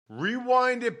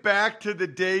Rewind it back to the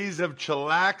days of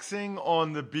chillaxing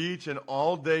on the beach and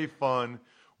all-day fun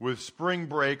with Spring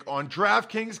Break on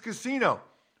DraftKings Casino.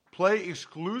 Play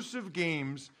exclusive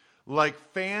games like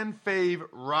Fan Fave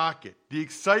Rocket. The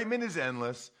excitement is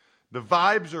endless, the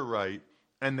vibes are right,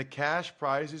 and the cash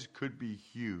prizes could be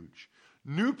huge.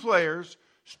 New players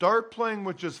start playing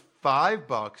with just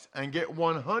 $5 and get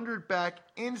 $100 back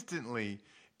instantly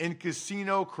in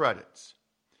casino credits.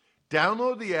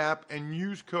 Download the app and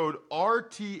use code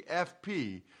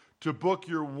RTFP to book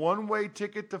your one-way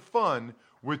ticket to fun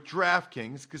with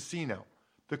DraftKings Casino.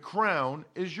 The crown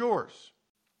is yours.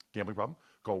 Gambling problem?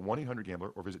 Call 1-800-GAMBLER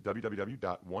or visit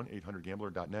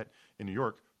www.1800gambler.net. In New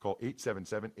York, call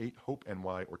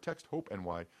 877-8-HOPE-NY or text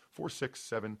HOPE-NY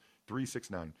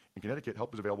 467-369. In Connecticut,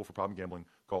 help is available for problem gambling.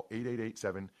 Call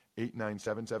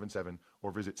 888-7-897-7777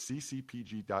 or visit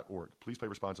ccpg.org. Please play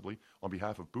responsibly. On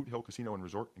behalf of Boot Hill Casino and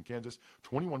Resort in Kansas,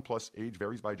 21 plus, age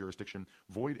varies by jurisdiction,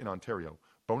 void in Ontario.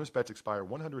 Bonus bets expire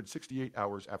 168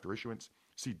 hours after issuance.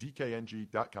 See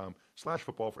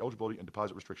dkng.com/football for eligibility and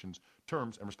deposit restrictions,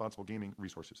 terms, and responsible gaming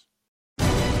resources.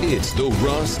 It's the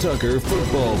Ross Tucker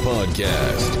Football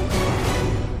Podcast.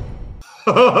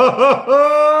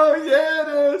 Yeah, it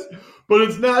is. But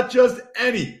it's not just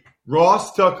any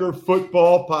Ross Tucker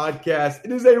Football Podcast.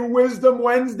 It is a Wisdom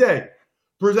Wednesday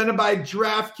presented by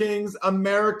DraftKings,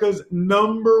 America's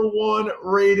 #1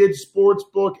 rated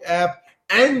sportsbook app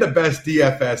and the best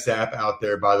DFS app out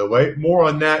there, by the way. More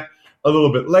on that a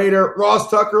little bit later. Ross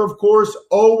Tucker, of course,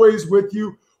 always with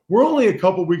you. We're only a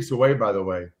couple weeks away, by the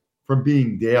way, from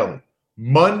being daily.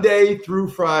 Monday through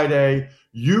Friday,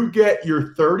 you get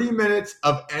your 30 minutes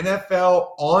of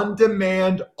NFL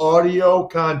on-demand audio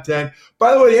content.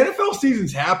 By the way, the NFL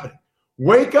season's happening.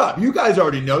 Wake up. You guys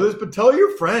already know this, but tell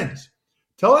your friends.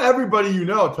 Tell everybody you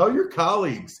know. Tell your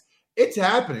colleagues. It's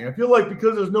happening. I feel like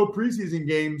because there's no preseason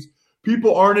games,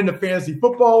 people aren't into fantasy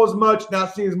football as much,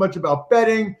 not seeing as much about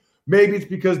betting. Maybe it's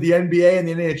because the NBA and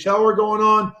the NHL are going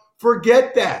on.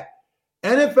 Forget that.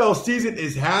 NFL season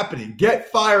is happening.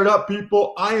 Get fired up,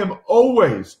 people. I am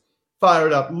always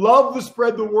fired up. Love the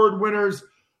spread the word winners.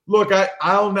 Look,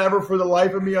 I'll never for the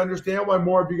life of me understand why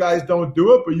more of you guys don't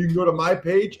do it, but you can go to my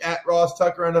page at Ross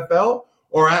Tucker NFL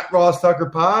or at Ross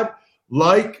Tucker Pod.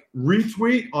 Like,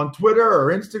 retweet on Twitter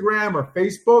or Instagram or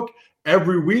Facebook.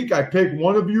 Every week I pick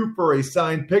one of you for a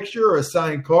signed picture or a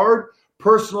signed card,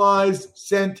 personalized,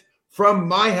 sent from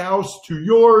my house to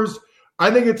yours. I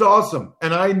think it's awesome,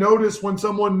 and I notice when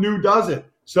someone new does it.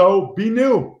 So be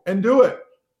new and do it.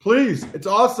 Please, it's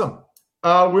awesome.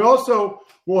 We also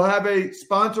will have a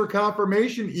sponsor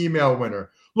confirmation email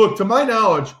winner. Look, to my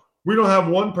knowledge, we don't have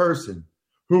one person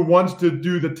who wants to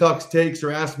do the Tux Takes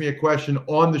or ask me a question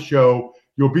on the show.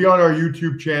 You'll be on our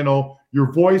YouTube channel.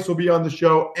 Your voice will be on the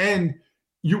show, and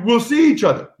you will see each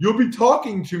other. You'll be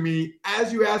talking to me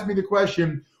as you ask me the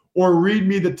question or read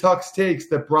me the Tux Takes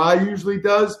that Bri usually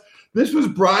does. This was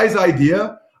Bri's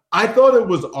idea. I thought it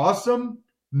was awesome.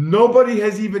 Nobody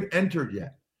has even entered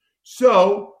yet.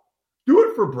 So do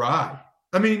it for Bri.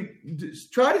 I mean,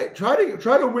 just try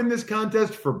to win this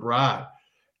contest for Bri.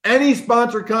 Any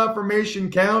sponsor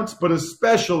confirmation counts, but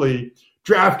especially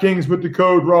DraftKings with the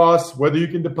code Ross, whether you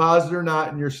can deposit or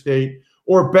not in your state,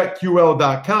 or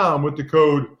BetQL.com with the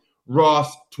code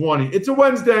Ross20. It's a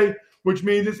Wednesday, which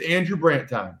means it's Andrew Brandt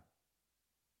time.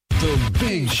 The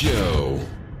Big Show.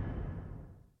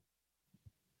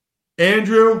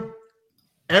 Andrew,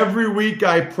 every week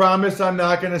I promise I'm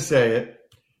not going to say it,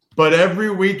 but every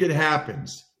week it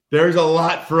happens. There's a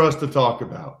lot for us to talk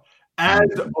about. As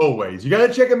always, you got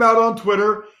to check him out on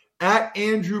Twitter at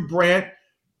Andrew Brandt,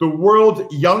 the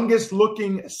world's youngest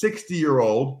looking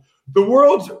 60-year-old.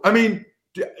 I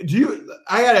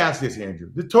got to ask this,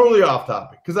 Andrew. They're totally off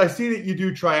topic because I see that you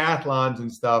do triathlons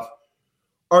and stuff.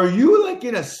 Are you like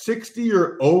in a 60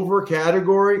 or over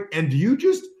category, and do you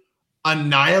just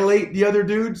annihilate the other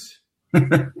dudes? As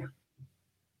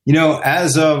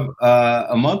of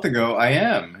a month ago, I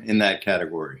am in that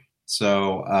category.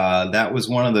 So that was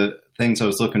one of the things I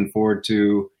was looking forward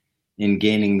to in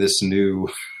gaining this new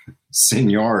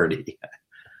seniority.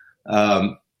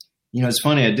 It's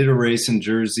funny. I did a race in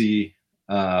Jersey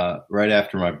right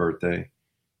after my birthday,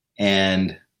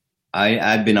 and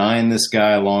I'd been eyeing this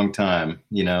guy a long time.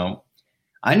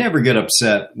 I never get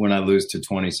upset when I lose to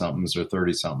 20-somethings or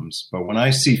 30-somethings, but when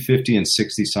I see 50 and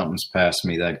 60-somethings pass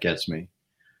me, that gets me.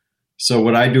 So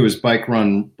what I do is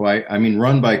run, bike,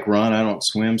 run. I don't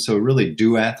swim. So really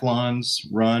duathlons,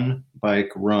 run,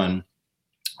 bike, run.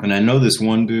 And I know this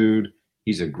one dude,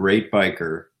 he's a great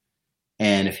biker.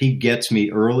 And if he gets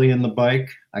me early in the bike,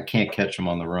 I can't catch him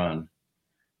on the run.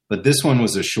 But this one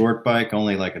was a short bike,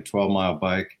 only like a 12-mile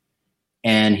bike.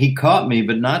 And he caught me,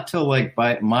 but not till like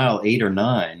by mile 8 or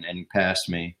 9, and he passed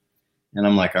me. And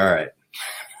I'm like, all right,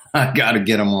 I got to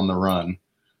get him on the run.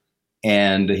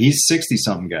 And he's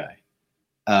 60-something guy.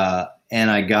 And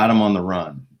I got him on the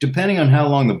run. Depending on how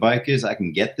long the bike is, I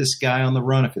can get this guy on the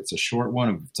run. If it's a short one,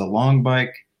 if it's a long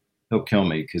bike, he'll kill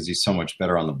me because he's so much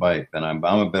better on the bike than I'm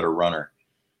a better runner.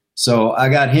 So I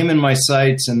got him in my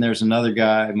sights, and there's another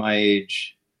guy my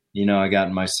age, I got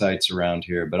in my sights around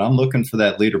here. But I'm looking for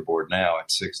that leaderboard now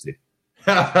at 60.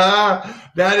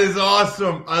 That is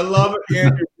awesome. I love it,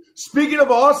 Andrew. Speaking of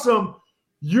awesome,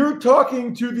 you're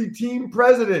talking to the team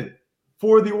president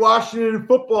for the Washington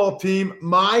football team,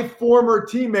 my former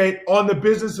teammate on the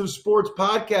Business of Sports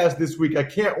podcast this week. I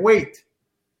can't wait.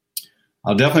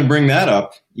 I'll definitely bring that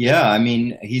up. Yeah, I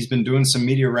mean, he's been doing some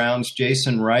media rounds.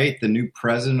 Jason Wright, the new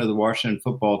president of the Washington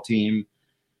football team,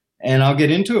 and I'll get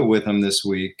into it with him this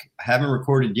week. I haven't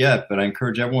recorded yet, but I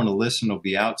encourage everyone to listen. It'll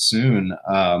be out soon.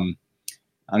 I'm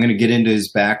going to get into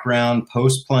his background,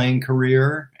 post-playing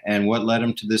career, and what led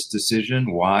him to this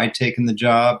decision, why taking the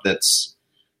job. That's,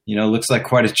 looks like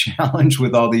quite a challenge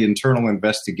with all the internal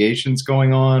investigations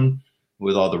going on,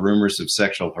 with all the rumors of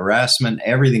sexual harassment,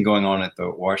 everything going on at the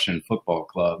Washington Football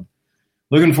Club.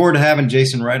 Looking forward to having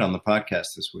Jason Wright on the podcast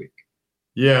this week.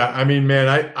 Yeah, I mean, man,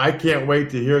 I can't wait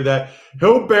to hear that.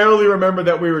 He'll barely remember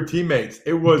that we were teammates.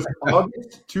 It was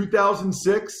August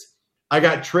 2006. I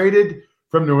got traded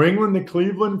from New England to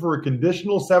Cleveland for a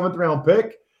conditional 7th-round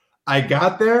pick. I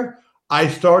got there. I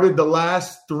started the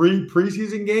last 3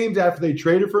 preseason games after they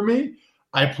traded for me.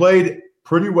 I played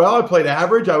pretty well. I played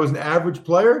average. I was an average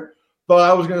player. Thought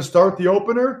I was going to start the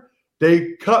opener.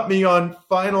 They cut me on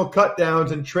final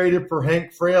cutdowns and traded for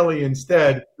Hank Fraley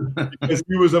instead because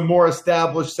he was a more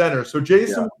established center. So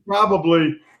Jason would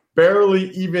probably barely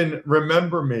even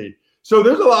remember me. So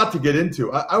there's a lot to get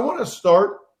into. I want to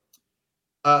start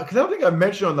because I don't think I've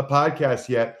mentioned on the podcast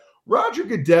yet. Roger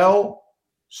Goodell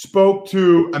spoke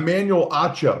to Emmanuel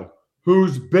Acho,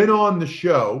 who's been on the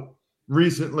show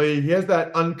recently. He has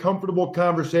that uncomfortable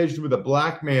conversation with a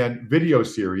black man video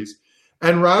series.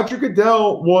 And Roger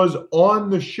Goodell was on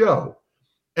the show.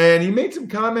 And he made some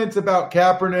comments about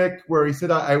Kaepernick where he said,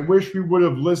 I wish we would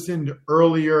have listened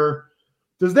earlier.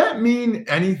 Does that mean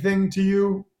anything to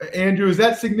you, Andrew? Is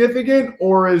that significant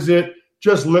or is it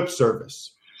just lip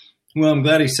service? Well, I'm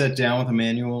glad he sat down with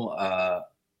Emmanuel.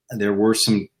 There were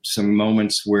some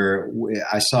moments where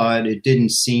I saw it. It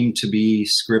didn't seem to be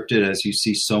scripted, as you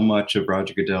see so much of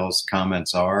Roger Goodell's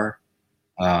comments are,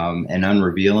 and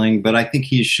unrevealing. But I think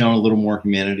he's shown a little more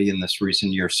humanity in this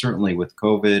recent year, certainly with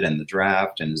COVID and the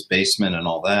draft and his basement and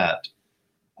all that.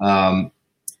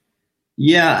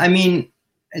 Yeah, I mean,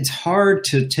 it's hard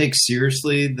to take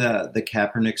seriously the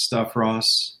Kaepernick stuff,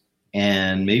 Ross.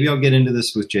 And maybe I'll get into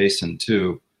this with Jason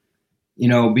too.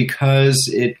 Because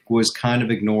it was kind of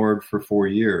ignored for 4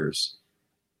 years.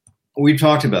 We've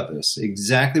talked about this.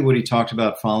 Exactly what he talked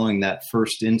about following that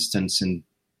first instance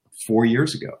 4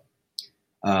 years ago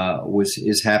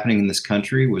is happening in this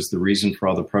country, was the reason for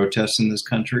all the protests in this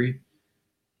country.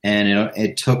 And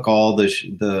it took all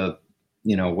the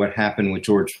what happened with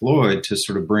George Floyd to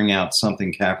sort of bring out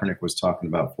something Kaepernick was talking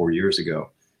about 4 years ago.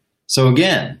 So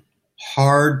again,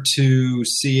 hard to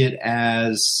see it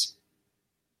as,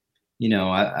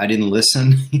 I didn't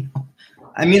listen.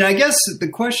 I mean, I guess the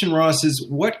question, Ross, is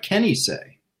what can he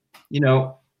say?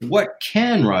 What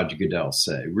can Roger Goodell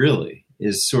say, really,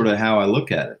 is sort of how I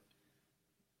look at it.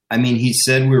 I mean, he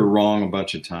said we were wrong a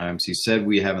bunch of times. He said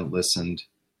we haven't listened.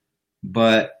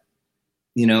 But,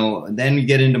 then you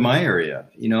get into my area.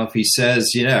 If he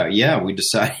says, we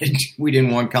decided we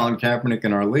didn't want Colin Kaepernick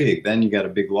in our league, then you got a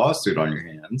big lawsuit on your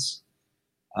hands.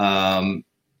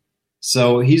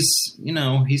 So he's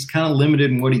kind of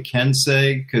limited in what he can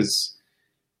say because,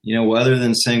 other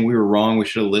than saying we were wrong, we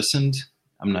should have listened,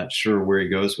 I'm not sure where he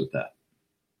goes with that.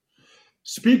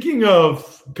 Speaking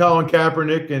of Colin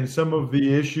Kaepernick and some of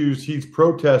the issues he's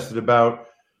protested about,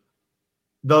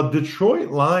 the Detroit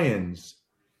Lions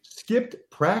skipped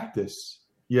practice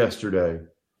yesterday,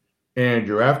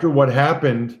 Andrew, after what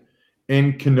happened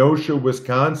in Kenosha,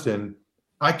 Wisconsin.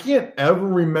 I can't ever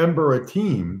remember a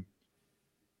team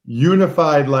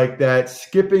unified like that,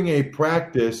 skipping a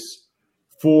practice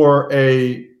for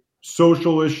a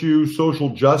social issue, social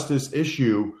justice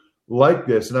issue like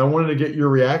this. And I wanted to get your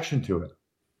reaction to it.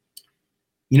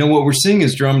 What we're seeing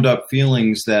is drummed up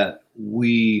feelings that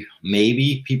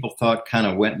people thought kind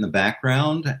of went in the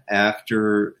background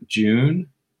after June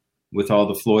with all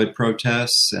the Floyd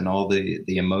protests and all the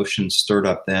emotions stirred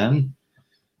up then.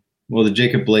 Well, the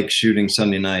Jacob Blake shooting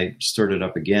Sunday night stirred it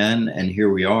up again, and here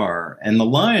we are. And the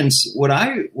Lions, what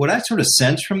I sort of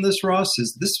sense from this, Ross,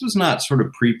 is this was not sort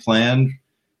of pre-planned,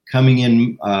 coming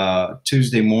in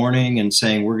Tuesday morning and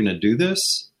saying we're going to do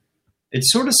this. It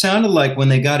sort of sounded like when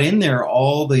they got in there,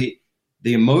 all the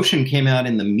emotion came out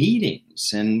in the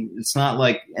meetings, and it's not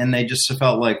like, and they just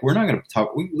felt like we're not going to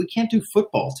talk. We can't do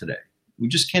football today. We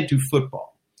just can't do football.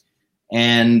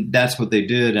 And that's what they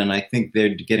did. And I think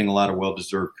they're getting a lot of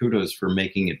well-deserved kudos for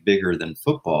making it bigger than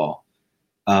football.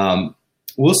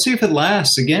 We'll see if it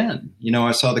lasts again. You know,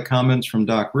 I saw the comments from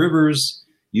Doc Rivers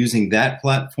using that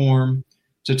platform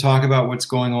to talk about what's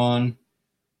going on.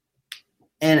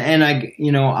 And I,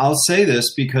 you know, I'll say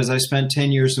this because I spent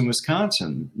 10 years in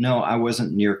Wisconsin. No, I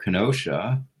wasn't near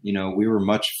Kenosha. You know, we were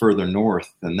much further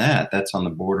north than that. That's on the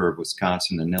border of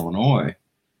Wisconsin and Illinois.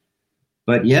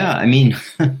 But yeah, I mean,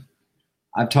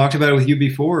 I've talked about it with you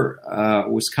before.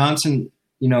 Wisconsin,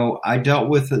 you know, I dealt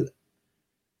with,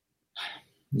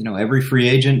 every free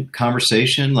agent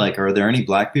conversation, like, are there any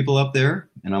black people up there?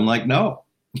 And I'm like, no,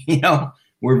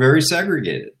 we're very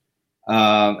segregated.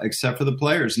 Except for the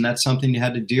players. And that's something you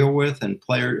had to deal with, and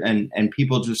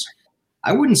people just,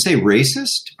 I wouldn't say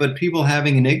racist, but people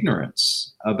having an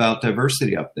ignorance about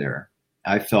diversity up there.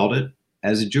 I felt it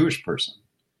as a Jewish person.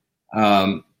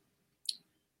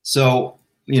 So,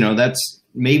 that's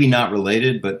maybe not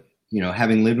related, but,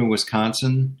 having lived in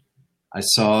Wisconsin, I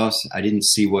didn't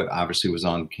see what obviously was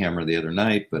on camera the other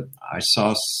night, but I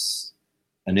saw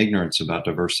an ignorance about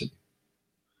diversity.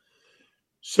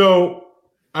 So,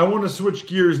 I want to switch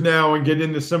gears now and get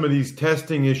into some of these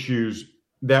testing issues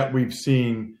that we've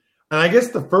seen. And I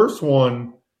guess the first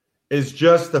one is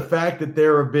just the fact that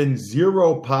there have been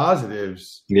 0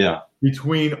 positives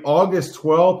between August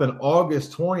 12th and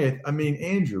August 20th. I mean,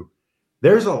 Andrew,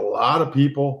 there's a lot of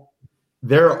people.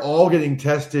 They're all getting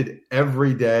tested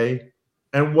every day.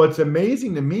 And what's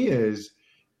amazing to me is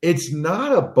it's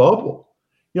not a bubble.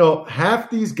 Half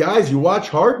these guys, you watch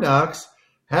Hard Knocks,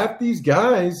 half these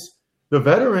guys, the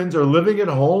veterans, are living at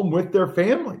home with their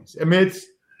families. I mean,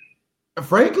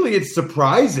 frankly, it's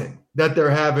surprising that there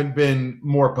haven't been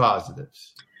more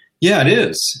positives. Yeah, it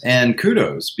is. And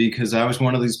kudos, because I was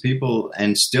one of these people,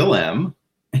 and still am,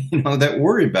 that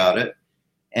worry about it.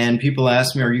 And people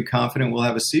ask me, are you confident we'll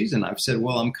have a season? I've said,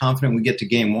 well, I'm confident we get to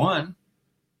game 1,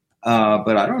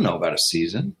 but I don't know about a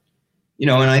season.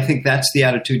 And I think that's the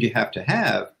attitude you have to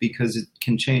have, because it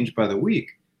can change by the week.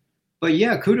 But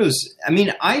yeah, kudos. I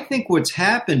mean, I think what's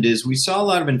happened is we saw a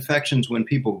lot of infections when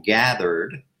people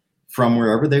gathered from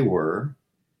wherever they were,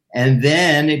 and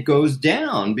then it goes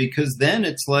down, because then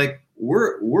it's like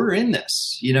we're in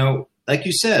this. Like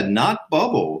you said, not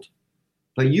bubbled,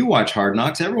 but you watch Hard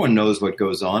Knocks. Everyone knows what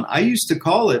goes on. I used to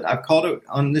call it. I've called it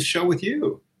on this show with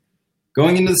you,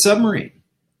 going into the submarine.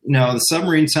 The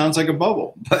submarine sounds like a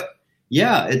bubble, but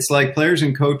yeah, it's like players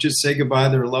and coaches say goodbye to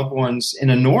their loved ones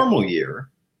in a normal year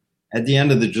at the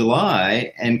end of the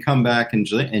July and come back in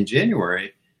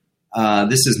January.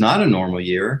 This is not a normal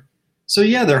year. So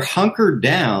yeah, they're hunkered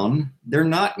down. They're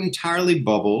not entirely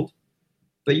bubbled,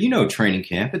 but training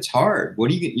camp, it's hard.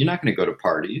 You're not going to go to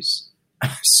parties.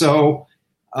 So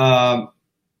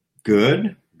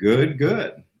good.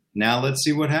 Now let's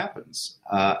see what happens.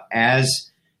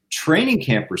 As training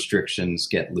camp restrictions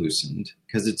get loosened,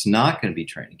 because it's not going to be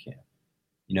training camp,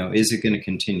 is it going to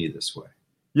continue this way?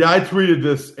 Yeah, I tweeted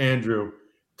this, Andrew.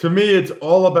 To me, it's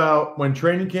all about when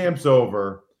training camp's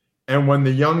over and when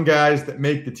the young guys that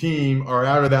make the team are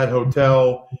out of that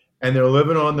hotel and they're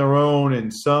living on their own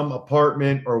in some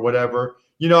apartment or whatever.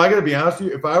 I got to be honest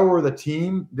with you, if I were the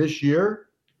team this year,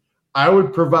 I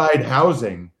would provide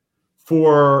housing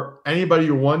for anybody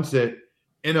who wants it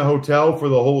in a hotel for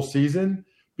the whole season,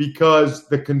 because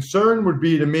the concern would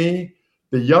be, to me,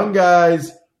 the young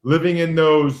guys living in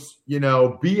those,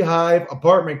 beehive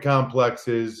apartment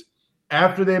complexes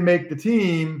after they make the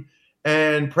team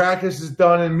and practice is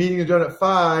done and meeting is done at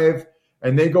 5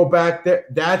 and they go back there.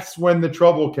 That's when the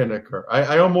trouble can occur.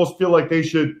 I almost feel like they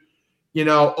should,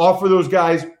 offer those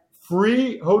guys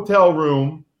free hotel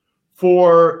room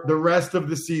for the rest of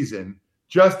the season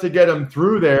just to get them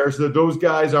through there so that those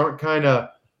guys aren't kind of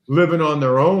living on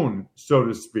their own, so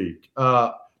to speak.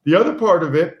 The other part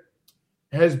of it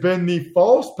has been the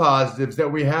false positives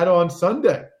that we had on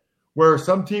Sunday, where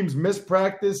some teams missed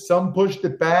practice, some pushed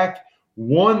it back.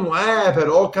 One lab had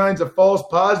all kinds of false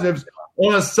positives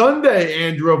on a Sunday,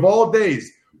 Andrew, of all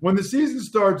days. When the season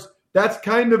starts, that's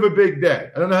kind of a big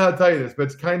day. I don't know how to tell you this, but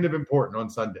it's kind of important on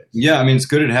Sundays. Yeah, I mean, it's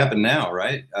good it happened now,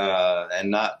 right?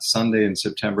 And not Sunday in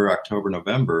September, October,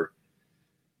 November.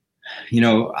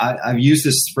 I've used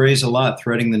this phrase a lot,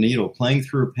 threading the needle, playing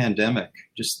through a pandemic.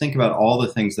 Just think about all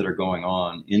the things that are going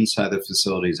on inside the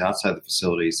facilities, outside the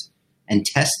facilities, and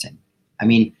testing. I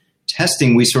mean,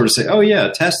 testing, we sort of say, oh, yeah,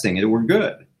 testing, we're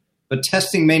good. But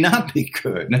testing may not be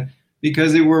good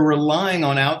because we're relying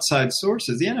on outside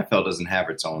sources. The NFL doesn't have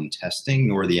its own testing,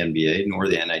 nor the NBA, nor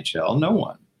the NHL, no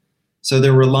one. So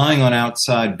they're relying on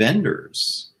outside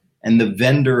vendors. And the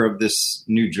vendor of this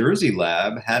New Jersey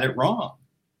lab had it wrong.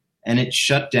 And it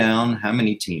shut down how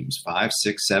many teams? 5,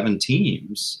 6, 7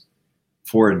 teams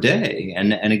for a day.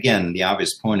 And again, the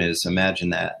obvious point is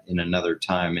imagine that in another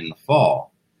time in the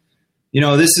fall.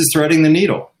 This is threading the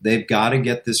needle. They've got to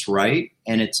get this right,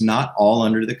 and it's not all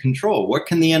under the control. What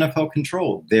can the NFL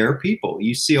control? Their people.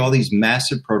 You see all these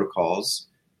massive protocols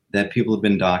that people have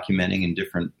been documenting in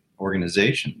different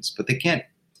organizations, but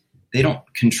they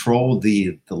don't control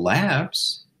the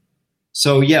labs.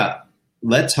 So yeah,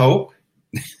 let's hope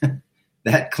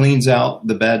that cleans out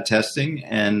the bad testing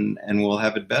and we'll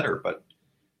have it better. But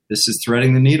this is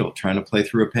threading the needle, trying to play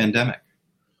through a pandemic.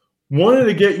 Wanted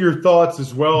to get your thoughts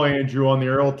as well, Andrew, on the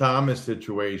Earl Thomas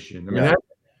situation. That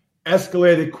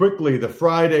escalated quickly. The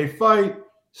Friday fight,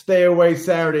 stay away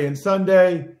Saturday and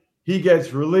Sunday. He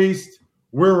gets released.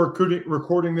 We're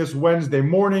recording this Wednesday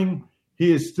morning.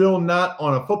 He is still not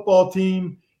on a football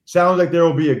team. Sounds like there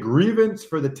will be a grievance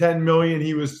for the $10 million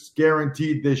he was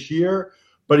guaranteed this year,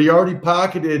 but he already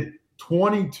pocketed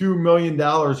 $22 million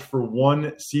for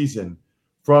one season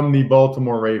from the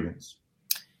Baltimore Ravens.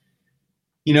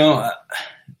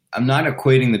 I'm not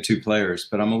equating the two players,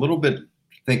 but I'm a little bit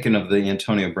thinking of the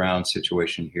Antonio Brown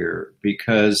situation here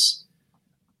because,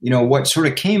 what sort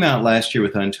of came out last year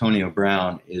with Antonio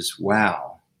Brown is,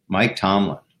 wow, Mike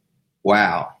Tomlin,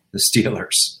 wow, the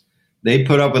Steelers. They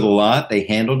put up with a lot. They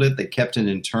handled it. They kept it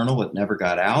internal. It never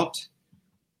got out.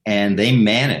 And they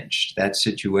managed that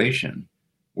situation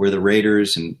where the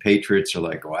Raiders and Patriots are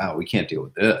like, wow, we can't deal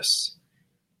with this.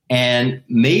 And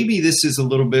maybe this is a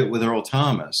little bit with Earl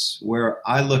Thomas, where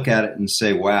I look at it and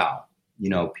say, wow,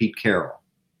 Pete Carroll,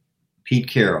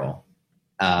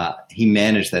 he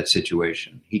managed that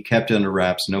situation. He kept it under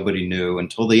wraps. Nobody knew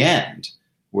until the end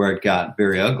where it got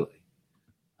very ugly.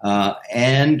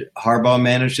 And Harbaugh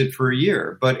managed it for a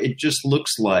year, but it just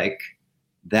looks like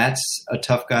that's a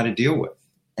tough guy to deal with.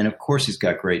 And of course, he's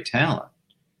got great talent.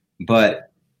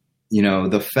 But,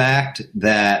 the fact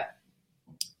that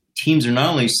teams are not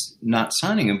only not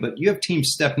signing him, but you have teams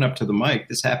stepping up to the mic.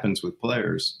 This happens with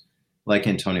players like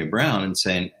Antonio Brown and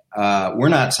saying, we're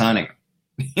not signing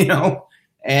him,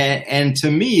 And to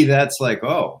me, that's like,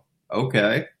 oh,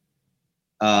 okay,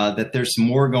 that there's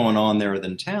more going on there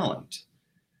than talent.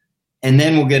 And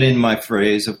then we'll get in my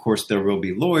phrase. Of course, there will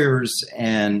be lawyers.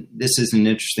 And this is an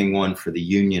interesting one for the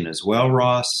union as well,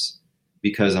 Ross,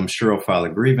 because I'm sure he'll file a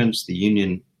grievance. The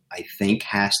union, I think,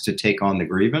 has to take on the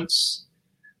grievance.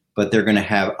 But they're going to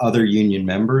have other union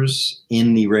members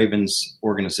in the Ravens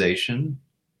organization,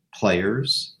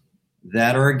 players,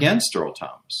 that are against Earl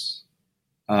Thomas.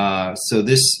 So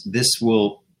this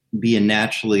will be a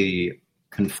naturally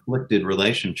conflicted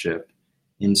relationship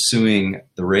ensuing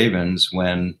the Ravens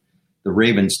when the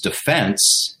Ravens'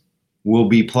 defense will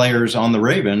be players on the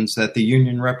Ravens that the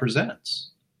union represents.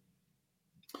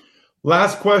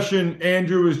 Last question,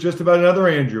 Andrew, is just about another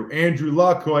Andrew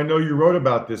Luck, who I know you wrote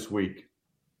about this week.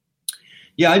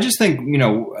 Yeah, I just think,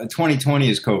 2020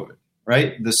 is COVID,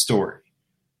 right? The story.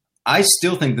 I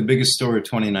still think the biggest story of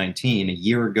 2019, a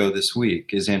year ago this week,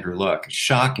 is Andrew Luck. It's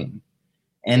shocking.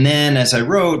 And then as I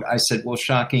wrote, I said, well,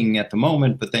 shocking at the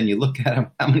moment, but then you look at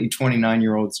him, how many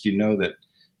 29-year-olds do you know that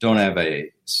don't have a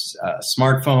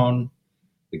smartphone?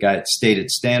 The guy stayed at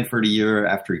Stanford a year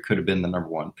after he could have been the number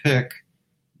one pick.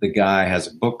 The guy has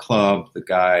a book club. The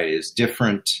guy is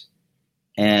different.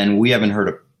 And we haven't heard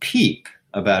a peep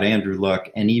about Andrew Luck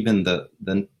and even the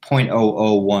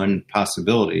 0.001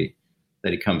 possibility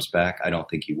that he comes back. I don't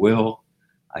think he will.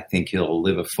 I think he'll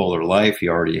live a fuller life. He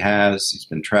already has. He's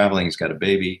been traveling. He's got a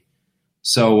baby.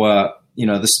 So,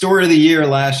 the story of the year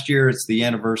last year, it's the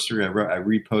anniversary. I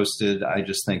reposted. I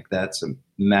just think that's a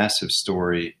massive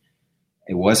story.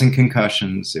 It wasn't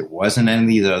concussions. It wasn't any of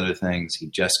these other things. He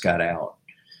just got out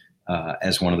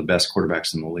as one of the best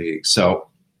quarterbacks in the league. So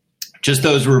just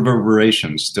those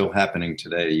reverberations still happening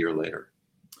today, a year later.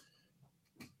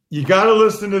 You got to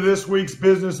listen to this week's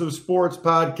Business of Sports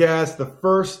podcast, the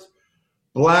first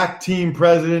Black team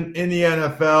president in the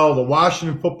NFL, the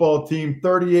Washington football team,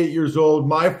 38 years old,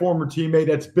 my former teammate.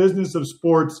 That's Business of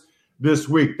Sports this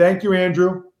week. Thank you,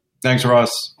 Andrew. Thanks,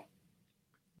 Ross.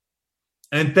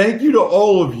 And thank you to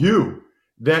all of you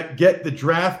that get the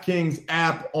DraftKings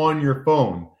app on your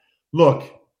phone. Look,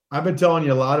 I've been telling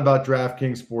you a lot about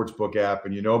DraftKings Sportsbook app,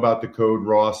 and you know about the code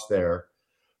Ross there.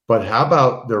 But how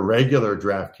about the regular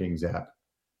DraftKings app?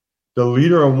 The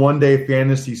leader in one-day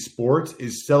fantasy sports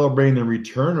is celebrating the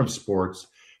return of sports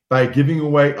by giving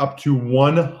away up to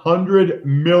 $100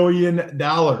 million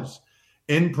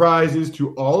in prizes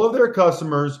to all of their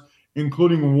customers,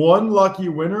 including one lucky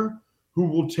winner who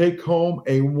will take home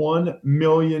a $1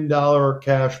 million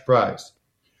cash prize.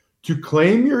 To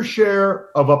claim your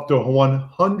share of up to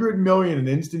 $100 million in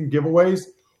instant giveaways,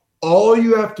 all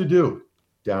you have to do,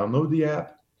 download the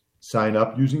app, sign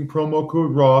up using promo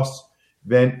code Ross,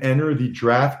 then enter the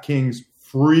DraftKings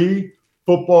free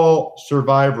football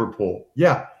survivor pool.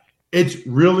 Yeah, it's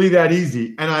really that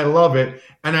easy, and I love it.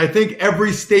 And I think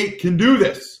every state can do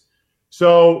this.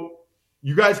 So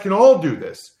you guys can all do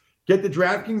this. Get the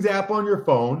DraftKings app on your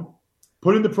phone,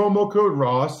 put in the promo code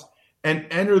Ross, and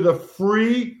enter the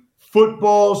free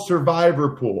football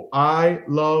survivor pool. I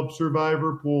love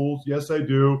survivor pools. Yes, I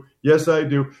do. Yes, I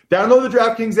do. Download the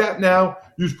DraftKings app now.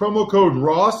 Use promo code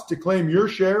Ross to claim your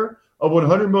share of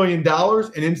 $100 million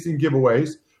in instant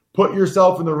giveaways. Put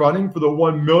yourself in the running for the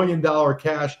 $1 million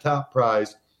cash top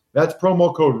prize. That's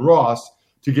promo code Ross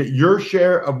to get your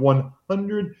share of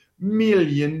 $100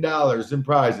 million in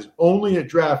prizes. Only at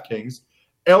DraftKings.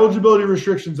 Eligibility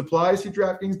restrictions apply. See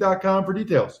DraftKings.com for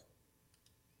details.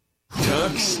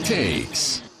 Tux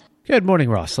Takes. Good morning,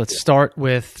 Ross. Let's start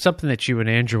with something that you and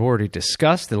Andrew already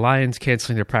discussed. The Lions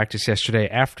canceling their practice yesterday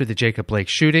after the Jacob Blake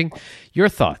shooting. Your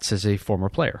thoughts as a former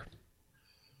player?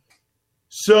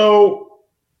 So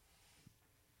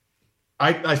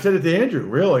I said it to Andrew,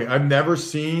 really. I've never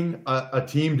seen a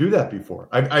team do that before.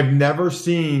 I've never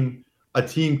seen a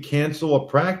team cancel a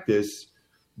practice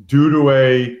due to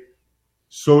a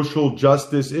social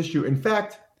justice issue. In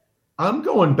fact, I'm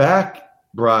going back,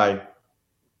 Bri.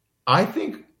 I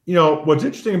think, what's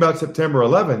interesting about September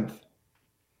 11th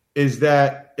is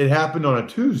that it happened on a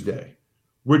Tuesday,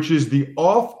 which is the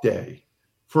off day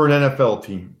for an NFL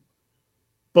team.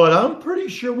 But I'm pretty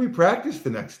sure we practiced the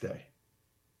next day.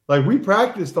 Like, we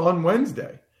practiced on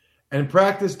Wednesday and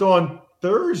practiced on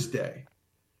Thursday.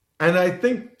 And I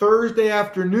think Thursday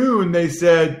afternoon they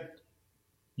said,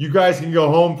 you guys can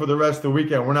go home for the rest of the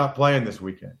weekend. We're not playing this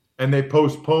weekend. And they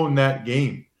postponed that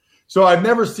game. So I've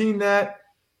never seen that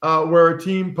where a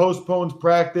team postpones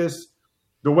practice.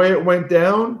 The way it went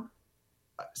down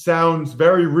sounds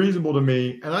very reasonable to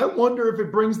me. And I wonder if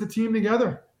it brings the team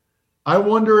together. I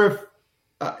wonder if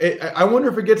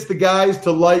it gets the guys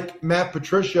to like Matt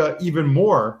Patricia even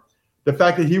more. The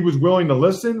fact that he was willing to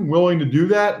listen, willing to do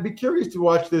that. I'd be curious to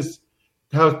watch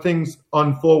how things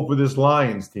unfold with this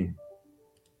Lions team.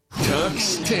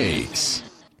 Tux Takes.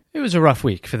 It was a rough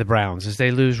week for the Browns as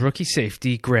they lose rookie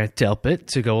safety Grant Delpit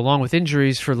to go along with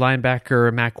injuries for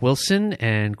linebacker Mack Wilson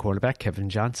and quarterback Kevin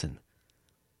Johnson.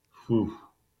 Whew.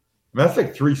 That's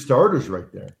like 3 starters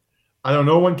right there. I don't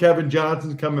know when Kevin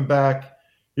Johnson's coming back.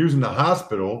 He was in the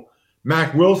hospital.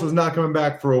 Mack Wilson's not coming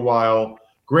back for a while.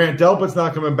 Grant Delpit's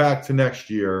not coming back to next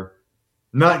year.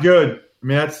 Not good. I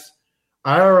mean,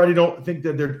 I already think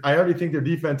their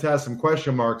defense has some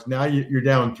question marks. Now you're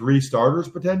down 3 starters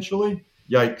potentially.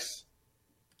 Yikes.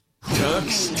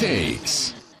 Tux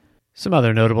Takes. Some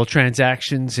other notable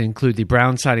transactions include the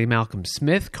Browns signing Malcolm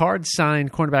Smith, Cards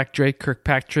signed cornerback Drake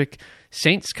Kirkpatrick,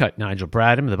 Saints cut Nigel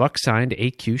Bradham, the Bucs signed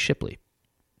A.Q. Shipley.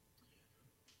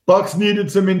 Bucs needed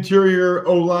some interior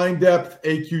O-line depth.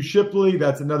 A.Q. Shipley,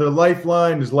 that's another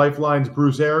lifeline. His lifeline's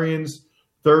Bruce Arians.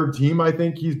 3rd team, I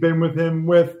think he's been with him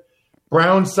with.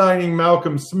 Browns signing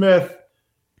Malcolm Smith,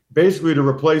 basically to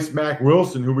replace Mack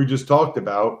Wilson, who we just talked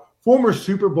about. Former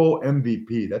Super Bowl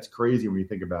MVP. That's crazy when you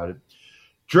think about it.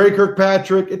 Drake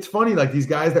Kirkpatrick. It's funny, like these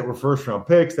guys that were first-round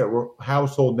picks, that were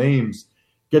household names,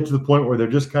 get to the point where they're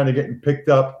just kind of getting picked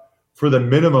up for the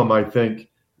minimum, I think,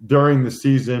 during the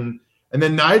season. And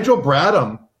then Nigel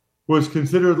Bradham was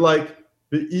considered like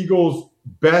the Eagles'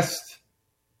 best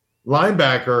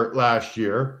linebacker last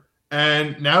year.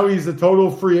 And now he's a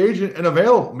total free agent and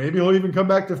available. Maybe he'll even come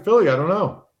back to Philly. I don't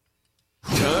know.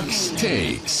 Tux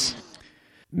Takes.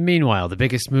 Meanwhile, the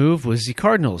biggest move was the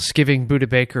Cardinals giving Budda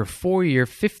Baker a 4-year,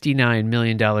 $59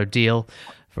 million deal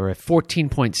for a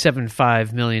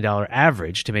 $14.75 million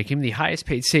average to make him the highest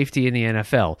paid safety in the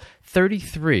NFL.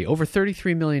 Over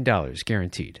 $33 million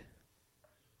guaranteed.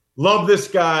 Love this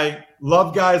guy.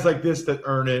 Love guys like this that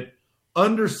earn it.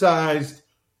 Undersized,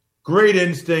 great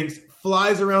instincts,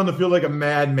 flies around the field like a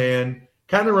madman.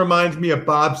 Kind of reminds me of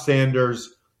Bob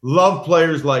Sanders. Love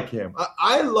players like him.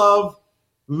 I love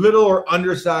little or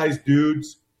undersized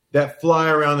dudes that fly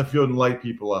around the field and light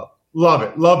people up. Love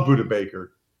it. Love Budda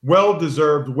Baker.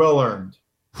 Well-deserved, well-earned.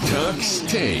 Tux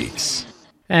Takes.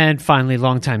 And finally,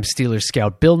 longtime Steelers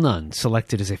scout Bill Nunn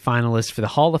selected as a finalist for the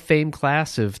Hall of Fame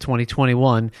class of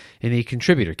 2021 in the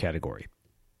contributor category.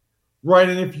 Right,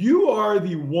 and if you are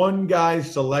the one guy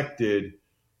selected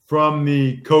from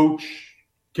the coach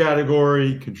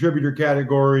category, contributor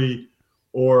category,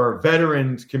 or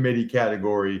veterans committee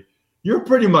category, you're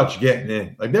pretty much getting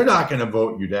in. Like, they're not going to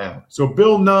vote you down. So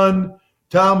Bill Nunn,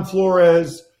 Tom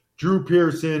Flores, Drew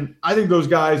Pearson, I think those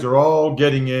guys are all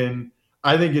getting in.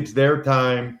 I think it's their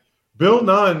time. Bill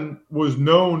Nunn was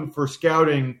known for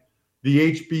scouting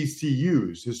the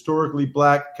HBCUs, historically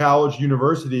black college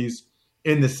universities,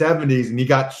 in the 70s, and he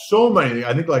got so many,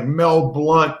 I think like Mel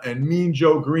Blount and Mean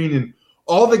Joe Green and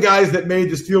all the guys that made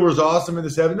the Steelers awesome in the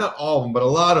 70s, not all of them, but a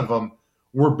lot of them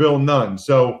were Bill Nunn.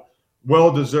 So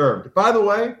well-deserved. By the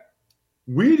way,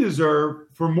 we deserve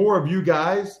for more of you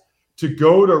guys to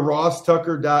go to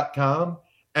rosstucker.com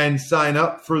and sign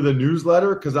up for the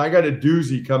newsletter, because I got a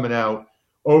doozy coming out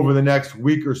over the next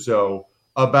week or so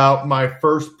about my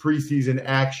first preseason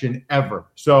action ever.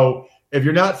 So if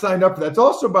you're not signed up for that, it's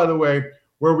also, by the way,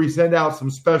 where we send out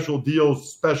some special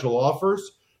deals, special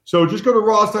offers. So just go to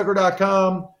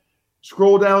rosstucker.com,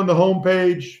 scroll down the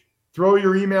homepage, throw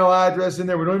your email address in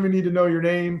there. We don't even need to know your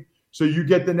name. So you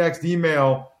get the next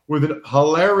email with a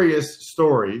hilarious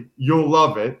story. You'll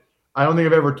love it. I don't think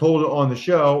I've ever told it on the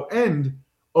show, and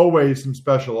always some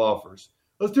special offers.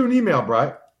 Let's do an email,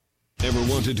 Brian. Ever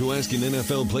wanted to ask an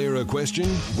NFL player a question?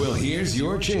 Well, here's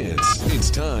your chance. It's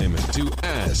time to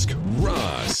Ask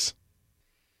Ross.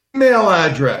 Email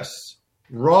address,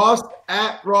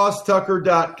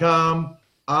 ross@rosstucker.com.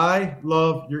 I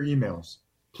love your emails.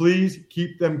 Please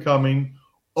keep them coming.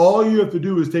 All you have to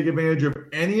do is take advantage of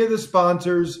any of the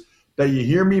sponsors that you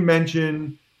hear me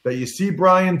mention, that you see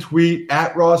Brian tweet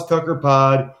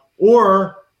 @RossTuckerPod,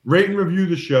 or rate and review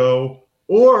the show,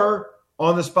 or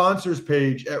on the sponsors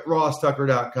page at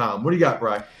rosstucker.com. What do you got,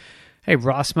 Brian? Hey,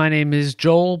 Ross, my name is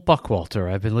Joel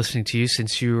Buckwalter. I've been listening to you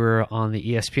since you were on the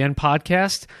ESPN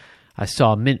podcast. I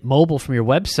saw Mint Mobile from your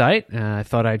website, and I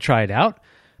thought I'd try it out.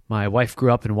 My wife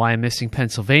grew up in Wyomissing,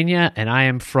 Pennsylvania, and I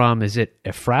am from, is it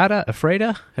Ephrata? How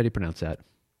do you pronounce that?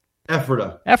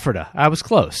 Ephrata. I was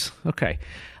close. Okay.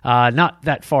 Not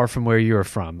that far from where you're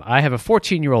from. I have a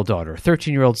 14-year-old daughter, a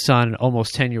 13-year-old son, and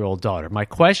almost 10-year-old daughter. My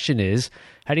question is,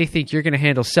 how do you think you're going to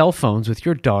handle cell phones with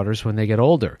your daughters when they get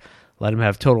older? Let them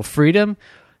have total freedom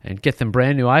and get them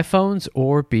brand new iPhones,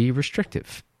 or be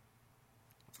restrictive?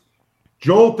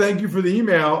 Joel, thank you for the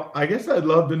email. I guess I'd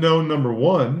love to know, number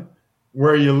one,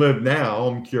 where you live now.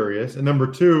 I'm curious. And number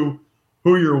two,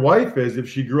 who your wife is. If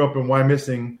she grew up in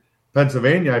Wyomissing,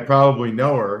 Pennsylvania, I probably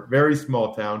know her. Very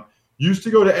small town. Used to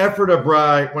go to Ephrata,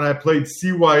 Bry, when I played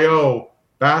CYO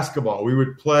basketball. We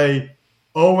would play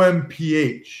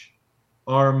OMPH,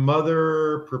 Our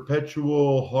Mother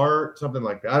Perpetual Heart, something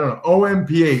like that. I don't know.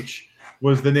 OMPH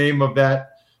was the name of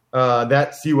that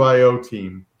CYO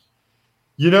team.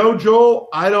 You know, Joel,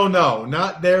 I don't know.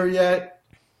 Not there yet.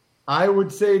 I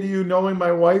would say to you, knowing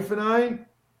my wife and I,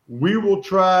 we will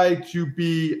try to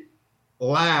be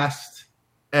last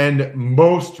and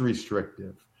most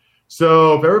restrictive.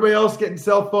 So if everybody else getting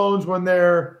cell phones when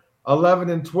they're 11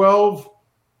 and 12,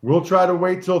 we'll try to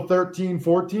wait till 13,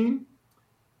 14.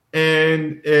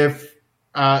 And if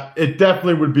it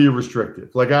definitely would be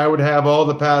restrictive. Like, I would have all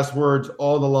the passwords,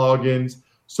 all the logins.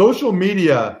 Social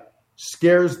media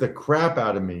scares the crap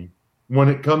out of me when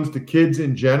it comes to kids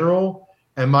in general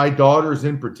and my daughters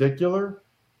in particular.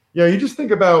 You know, you just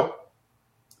think about,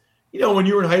 you know, when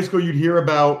you were in high school, you'd hear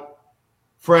about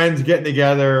friends getting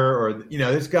together, or, you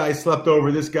know, this guy slept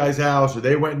over this guy's house, or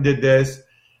they went and did this.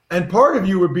 And part of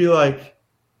you would be like,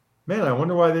 man, I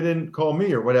wonder why they didn't call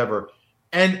me or whatever.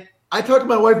 And I talked to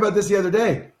my wife about this the other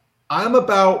day. I'm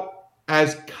about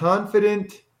as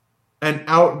confident and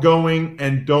outgoing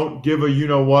and don't give a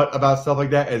you-know-what about stuff like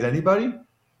that as anybody.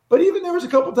 But even there was a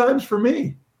couple times for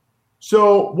me.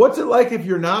 So what's it like if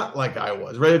you're not like I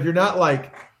was, right? If you're not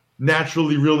like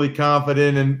naturally really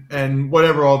confident and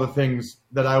whatever, all the things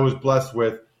that I was blessed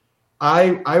with,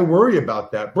 I worry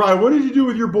about that. Brian, what did you do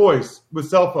with your boys with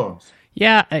cell phones?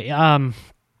 Yeah,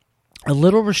 a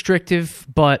little restrictive,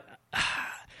 but I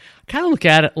kind of look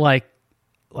at it like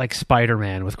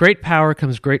Spider-Man. With great power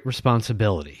comes great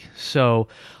responsibility. So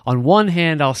on one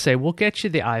hand, I'll say, we'll get you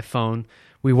the iPhone.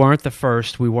 We weren't the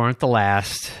first. We weren't the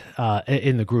last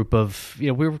in the group of, you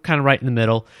know, we were kind of right in the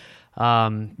middle.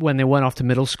 When they went off to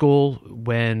middle school,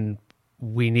 when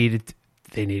they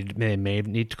may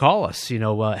need to call us, you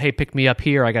know, hey, pick me up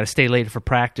here. I got to stay late for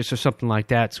practice or something like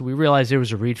that. So we realized there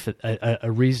was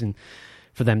a reason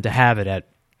for them to have it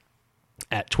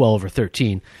at 12 or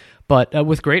 13. But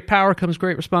with great power comes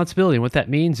great responsibility. And what that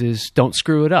means is don't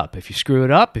screw it up. If you screw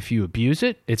it up, if you abuse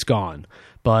it, it's gone.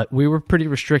 But we were pretty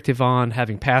restrictive on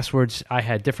having passwords. I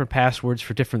had different passwords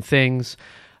for different things.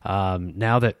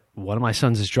 Now that one of my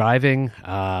sons is driving,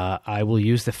 I will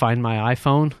use the Find My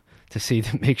iPhone to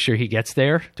make sure he gets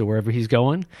there to wherever he's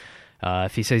going.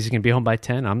 If he says he's going to be home by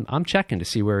 10, I'm checking to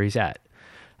see where he's at.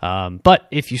 But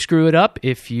if you screw it up,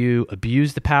 if you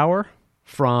abuse the power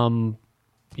from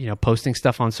posting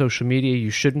stuff on social media you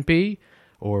shouldn't be,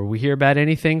 or we hear about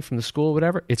anything from the school,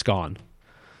 whatever, it's gone.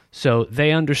 So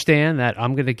they understand that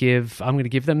I'm going to give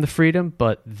them the freedom,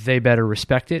 but they better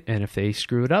respect it. And if they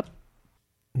screw it up,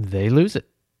 they lose it.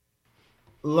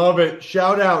 Love it.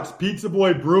 Shout outs, Pizza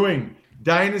Boy Brewing,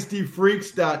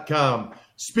 DynastyFreaks.com.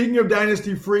 Speaking of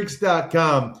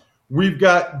DynastyFreaks.com, we've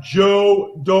got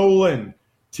Joe Dolan,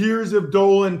 Tears of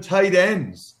Dolan tight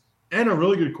ends. And a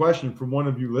really good question from one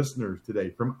of you listeners today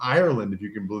from Ireland, if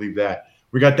you can believe that.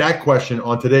 We got that question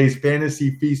on today's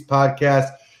Fantasy Feast podcast.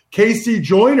 Casey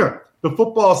Joyner, the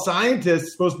football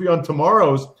scientist, supposed to be on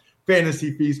tomorrow's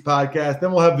Fantasy Feast podcast.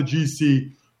 Then we'll have the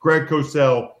GC, Greg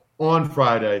Cosell, on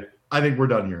Friday. I think we're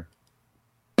done here.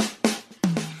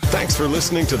 Thanks for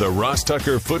listening to the Ross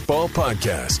Tucker Football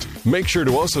Podcast. Make sure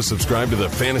to also subscribe to the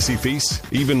Fantasy Feast,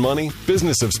 Even Money,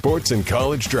 Business of Sports, and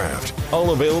College Draft.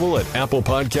 All available at Apple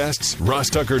Podcasts,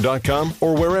 rosstucker.com,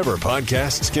 or wherever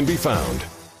podcasts can be found.